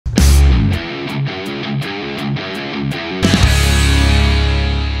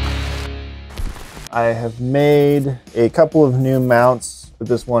I have made a couple of new mounts, but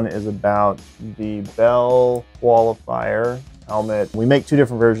this one is about the Bell Qualifier helmet. We make two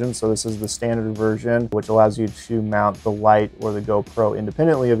different versions. So this is the standard version, which allows you to mount the light or the GoPro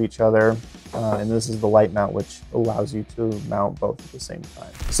independently of each other. And this is the light mount, which allows you to mount both at the same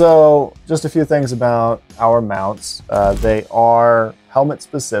time. So just a few things about our mounts. They are helmet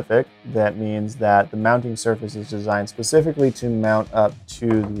specific. That means that the mounting surface is designed specifically to mount up to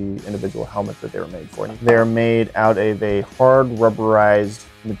the individual helmet that they were made for. They're made out of a hard rubberized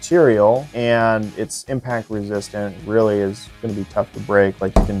material, and it's impact resistant. It really is going to be tough to break.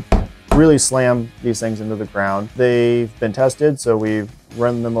 Like, you can really slam these things into the ground. They've been tested, so we've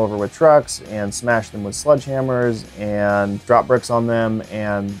run them over with trucks and smashed them with sledgehammers and drop bricks on them,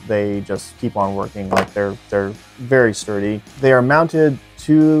 and they just keep on working. Like, they're very sturdy. They are mounted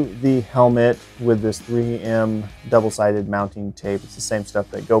to the helmet with this 3M double-sided mounting tape. It's the same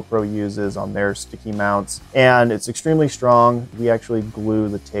stuff that GoPro uses on their sticky mounts, and it's extremely strong. We actually glue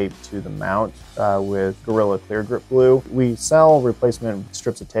the tape to the mount with Gorilla Clear Grip glue. We sell replacement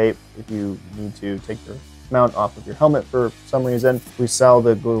strips of tape if you need to take your mount off of your helmet for some reason. We sell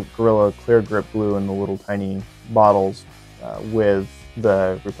the Gorilla Clear Grip glue in the little tiny bottles with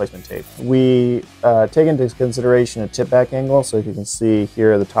the replacement tape. We take into consideration a tip back angle. So if you can see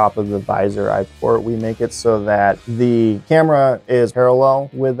here at the top of the visor eye port, we make it so that the camera is parallel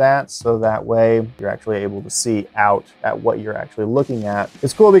with that, so that way you're actually able to see out at what you're actually looking at.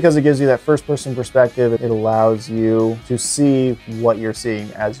 It's cool because it gives you that first person perspective. It allows you to see what you're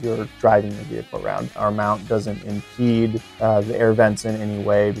seeing as you're driving the vehicle around. Our mount doesn't impede the air vents in any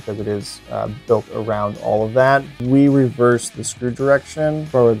way because it is built around all of that. We reverse the screw direction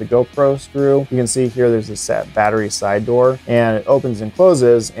for the GoPro screw. You can see here there's a set battery side door, and it opens and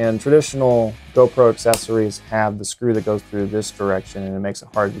closes, and traditional GoPro accessories have the screw that goes through this direction, and it makes it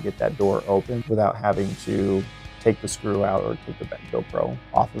hard to get that door open without having to take the screw out or take the GoPro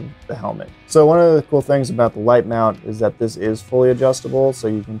off of the helmet. So one of the cool things about the light mount is that this is fully adjustable, so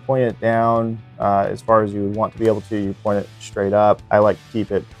you can point it down as far as you would want to be able to. You point it straight up. I like to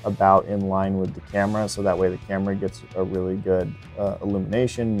keep it about in line with the camera, so that way the camera gets a really good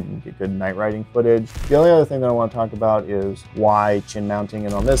illumination. You can get good night riding footage. The only other thing that I want to talk about is why chin mounting.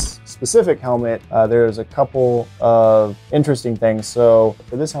 And on this specific helmet, there's a couple of interesting things. So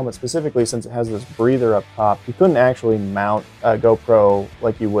for this helmet specifically, since it has this breather up top, you couldn't actually mount a GoPro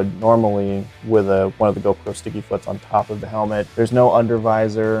like you would normally with one of the GoPro sticky foots on top of the helmet. There's no under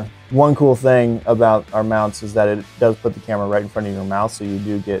visor. One cool thing about our mounts is that it does put the camera right in front of your mouth, so you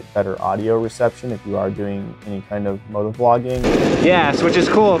do get better audio reception if you are doing any kind of moto vlogging. Yes, which is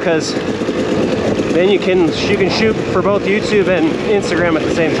cool because then you can shoot for both YouTube and Instagram at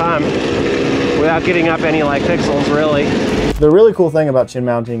the same time without getting up any like pixels, really. The really cool thing about chin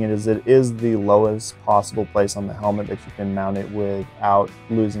mounting is it is the lowest possible place on the helmet that you can mount it without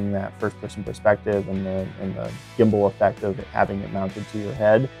losing that first-person perspective and the gimbal effect of having it mounted to your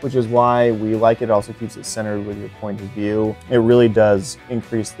head, which is why we like it. It also keeps it centered with your point of view. It really does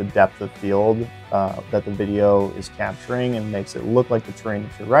increase the depth of field that the video is capturing, and makes it look like the terrain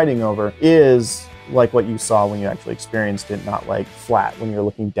that you're riding over is like what you saw when you actually experienced it, not like flat when you're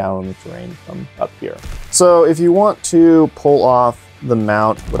looking down on the terrain from up here. So if you want to pull off the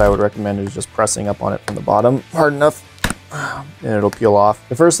mount, what I would recommend is just pressing up on it from the bottom hard enough, and it'll peel off.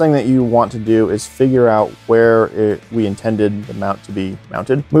 The first thing that you want to do is figure out where we intended the mount to be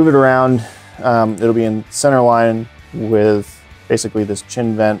mounted. Move it around. It'll be in center line with basically this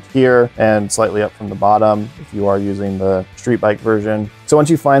chin vent here and slightly up from the bottom if you are using the street bike version. So once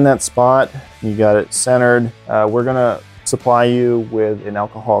you find that spot, you got it centered, we're gonna supply you with an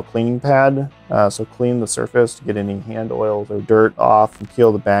alcohol cleaning pad. So clean the surface to get any hand oils or dirt off, and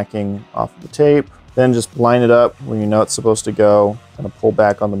peel the backing off of the tape. Then just line it up where you know it's supposed to go. Kind of pull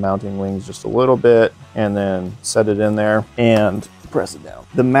back on the mounting wings just a little bit, and then set it in there and press it down.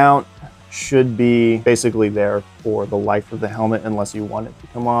 The mount should be basically there for the life of the helmet unless you want it to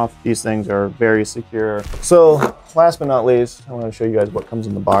come off. These things are very secure. So last but not least, I want to show you guys what comes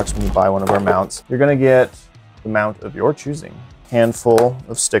in the box when you buy one of our mounts. You're going to get the mount of your choosing. Handful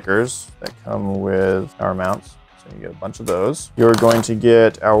of stickers that come with our mounts. So you get a bunch of those. You're going to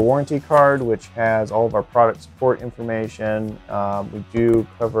get our warranty card, which has all of our product support information. We do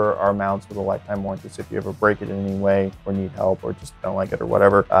cover our mounts with a lifetime warranty, so if you ever break it in any way or need help or just don't like it or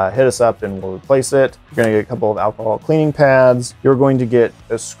whatever, hit us up and we'll replace it. You're gonna get a couple of alcohol cleaning pads. You're going to get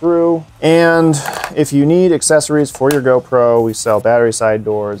a screw, and if you need accessories for your GoPro, we sell battery side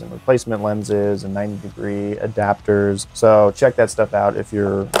doors and replacement lenses and 90-degree adapters. So check that stuff out if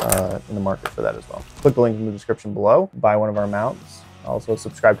you're in the market for that as well. Click the link in the description below, buy one of our mounts, Also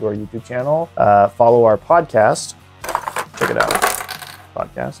subscribe to our YouTube channel. Follow our podcast. Check it out,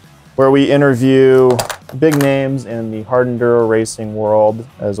 podcast, where we interview big names in the hard enduro racing world,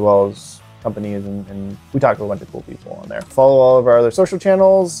 as well as companies, and we talk to a bunch of cool people on there. Follow all of our other social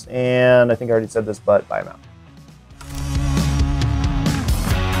channels, and I think I already said this, but bye now.